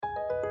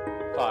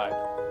5,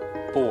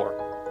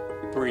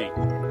 4, 3,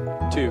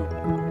 2,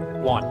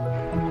 1.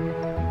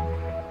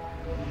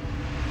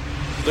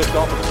 Lift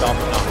off of the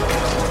Falcon 9.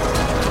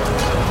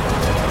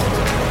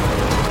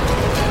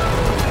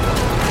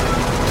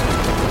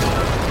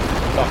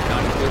 Falcon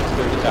 9 cleared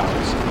 30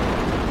 hours.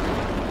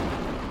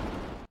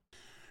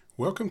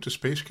 Welcome to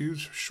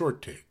SpaceQ's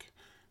Short Take.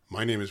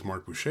 My name is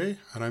Mark Boucher,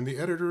 and I'm the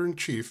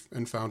editor-in-chief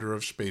and founder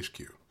of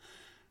SpaceQ.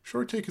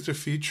 Short Take is a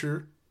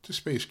feature to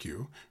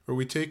SpaceQ where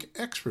we take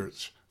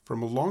experts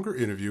from a longer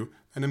interview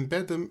and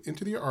embed them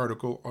into the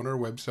article on our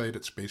website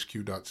at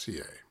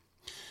spaceq.ca.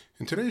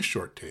 In today's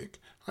Short Take,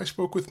 I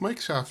spoke with Mike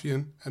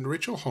Safyan and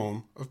Rachel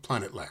Holm of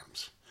Planet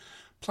Labs.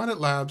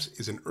 Planet Labs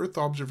is an Earth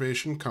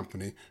observation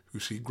company who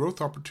see growth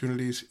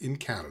opportunities in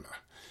Canada.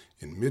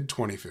 In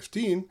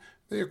mid-2015,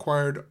 they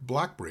acquired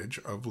Blackbridge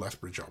of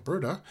Lethbridge,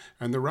 Alberta,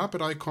 and the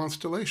Rapid Eye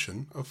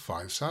constellation of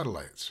 5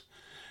 satellites.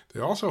 They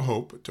also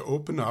hope to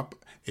open up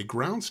a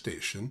ground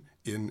station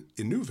in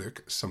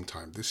Inuvik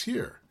sometime this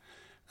year.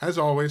 As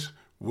always,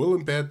 we'll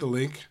embed the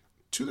link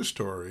to the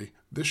story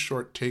this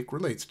short take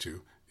relates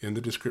to in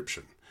the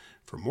description.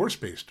 For more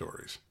space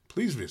stories,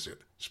 please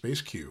visit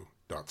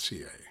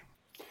spaceq.ca.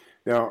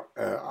 Now,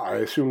 I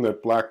assume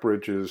that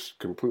Blackbridge is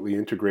completely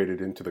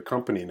integrated into the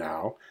company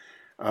now.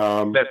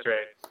 That's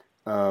right.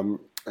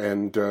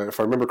 And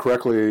if I remember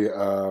correctly,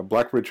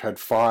 Blackbridge had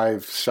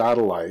 5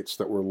 satellites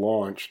that were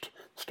launched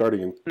starting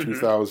in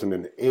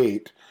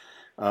 2008.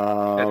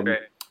 That's right.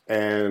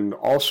 And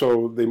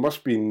also, they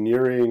must be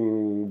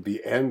nearing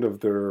the end of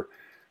their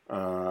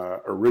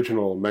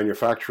original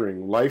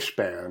manufacturing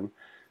lifespan.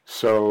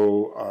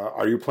 So,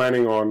 are you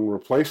planning on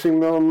replacing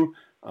them?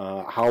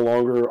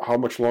 How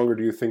much longer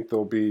do you think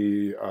they'll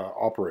be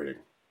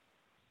operating?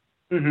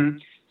 Mm-hmm.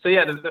 So,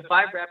 yeah, the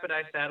 5 Rapid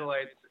Eye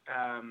satellites.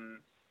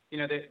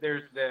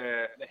 There's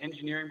the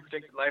engineering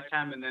predicted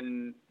lifetime, and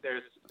then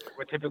there's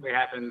what typically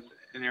happens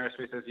in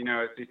aerospace, as you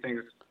know, is these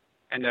things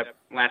end up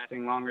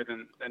lasting longer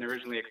than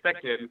originally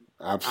expected.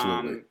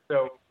 Absolutely.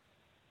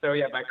 So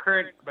yeah, by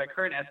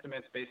current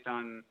estimates based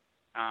on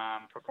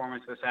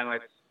performance of the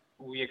satellites,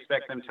 we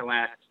expect them to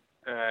last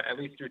at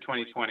least through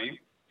 2020.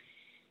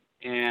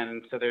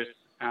 And so there's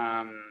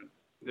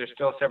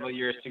still several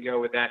years to go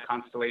with that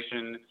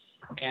constellation.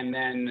 And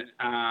then,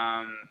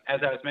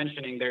 as I was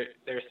mentioning, there's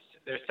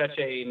such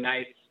a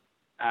nice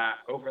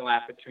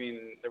overlap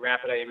between the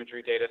Rapid Eye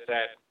imagery data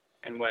set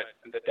and what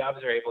the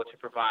Doves are able to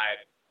provide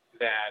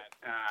that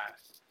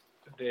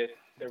the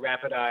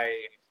Rapid Eye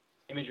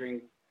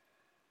imaging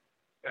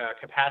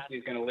capacity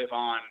is going to live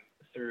on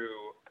through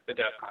the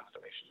Dove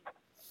constellation.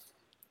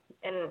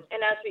 And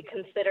as we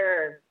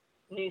consider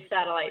new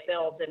satellite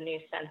builds and new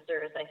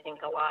sensors, I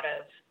think a lot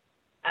of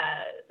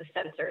the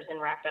sensors in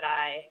Rapid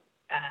Eye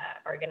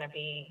are going to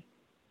be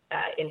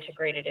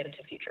integrated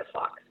into future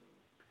flocks.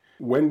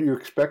 When do you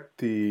expect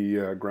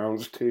the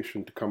ground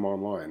station to come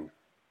online?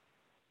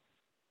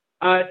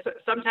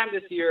 Sometime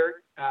this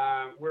year.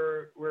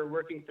 We're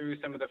working through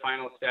some of the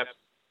final steps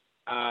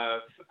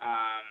of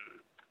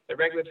the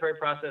regulatory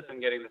process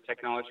and getting the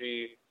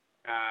technology,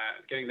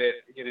 getting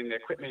the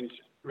equipment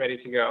ready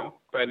to go.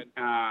 But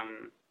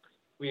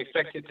we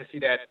expect to see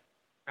that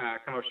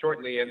come up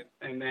shortly.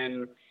 And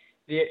then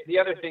the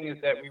other thing is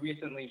that we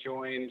recently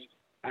joined,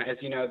 as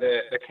you know,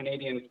 the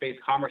Canadian Space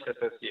Commerce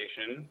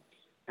Association.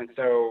 And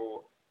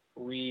so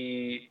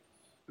we're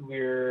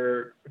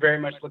very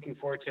much looking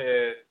forward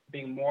to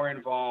being more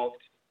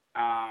involved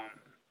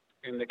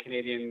in the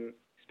Canadian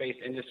space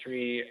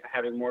industry,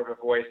 having more of a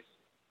voice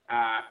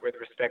with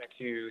respect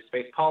to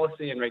space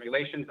policy and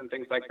regulations and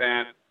things like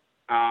that.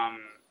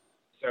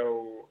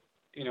 So,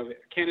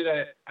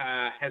 Canada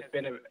has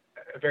been a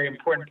very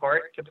important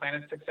part to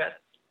Planet's success,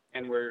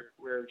 and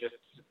we're just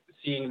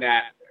seeing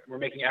that. We're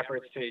making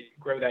efforts to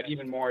grow that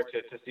even more,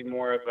 to see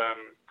more of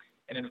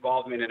an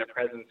involvement and a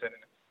presence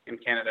in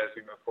Canada as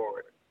we move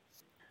forward.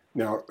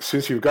 Now,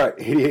 since you've got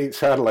 88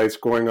 satellites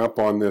going up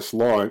on this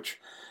launch,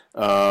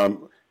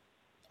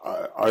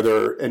 are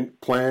there any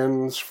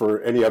plans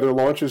for any other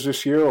launches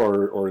this year,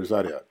 or is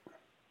that it?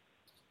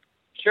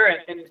 Sure,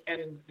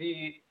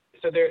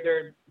 so there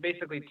are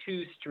basically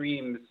 2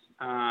 streams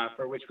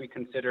for which we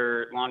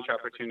consider launch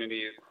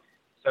opportunities.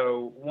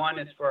 So one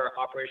is for our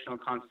operational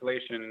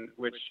constellation,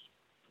 which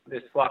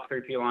this Flock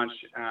 3P launch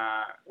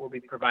will be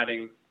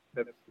providing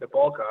the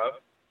bulk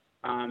of.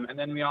 And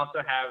then we also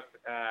have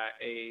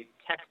a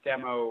tech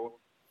demo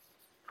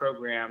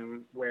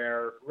program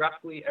where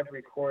roughly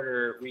every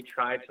quarter we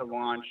try to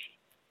launch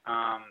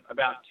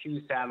about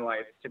 2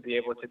 satellites to be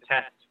able to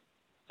test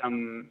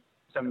some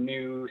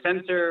new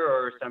sensor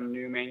or some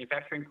new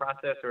manufacturing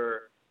process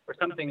or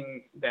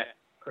something that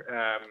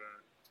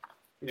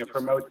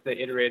promotes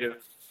the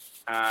iterative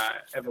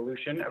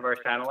evolution of our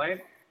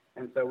satellite.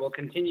 And so we'll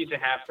continue to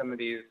have some of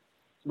these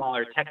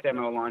smaller tech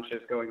demo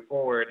launches going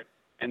forward,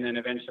 and then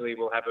eventually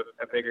we'll have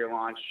a bigger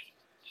launch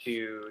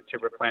to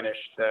replenish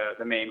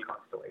the main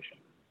constellation.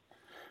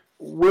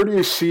 Where do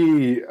you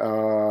see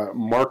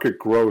market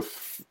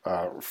growth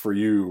for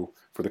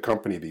the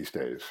company these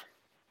days?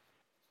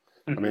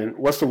 Mm-hmm. I mean,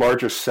 what's the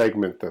largest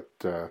segment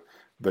that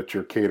that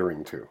you're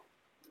catering to?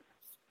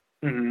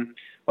 Mm-hmm.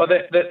 Well,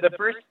 the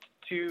first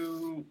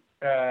two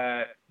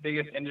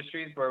biggest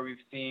industries where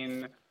we've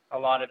seen a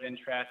lot of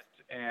interest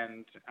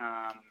and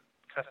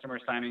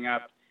customers signing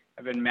up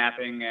have been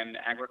mapping and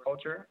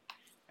agriculture,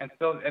 and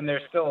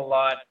there's still a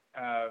lot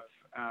of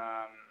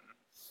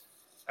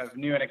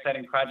new and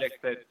exciting projects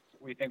that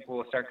we think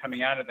will start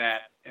coming out of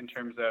that in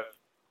terms of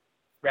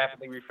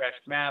rapidly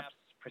refreshed maps,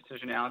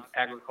 precision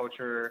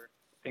agriculture,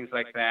 things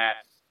like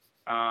that.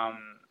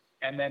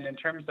 And then in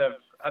terms of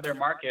other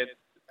markets,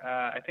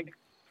 I think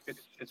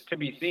it's to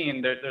be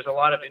seen. There's a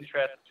lot of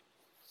interest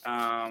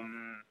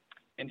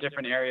in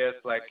different areas,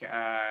 like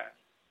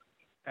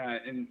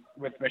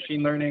with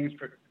machine learning,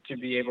 to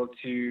be able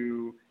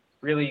to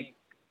really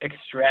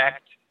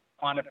extract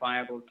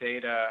quantifiable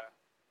data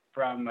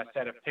from a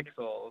set of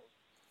pixels,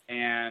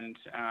 and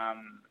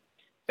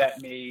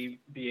that may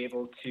be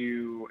able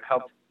to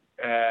help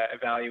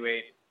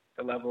evaluate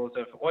the levels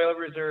of oil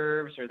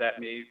reserves, or that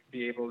may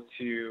be able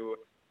to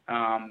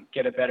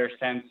get a better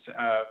sense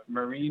of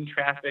marine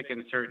traffic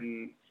in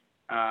certain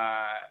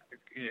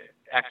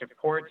active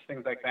ports,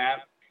 things like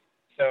that.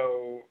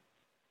 So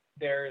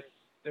there's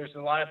a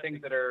lot of things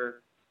that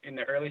are in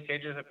the early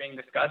stages of being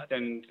discussed,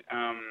 and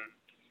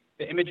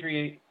the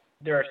imagery,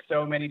 there are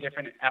so many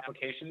different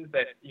applications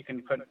that you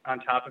can put on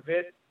top of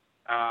it.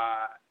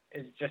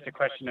 It's just a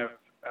question of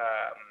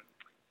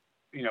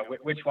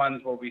which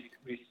ones will we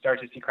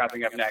start to see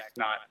cropping up next,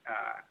 not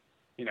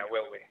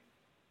will we.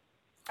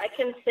 I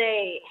can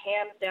say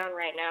hands down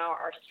right now,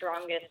 our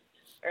strongest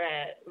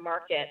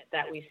market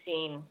that we've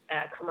seen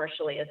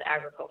commercially is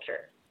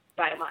agriculture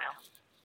by a mile.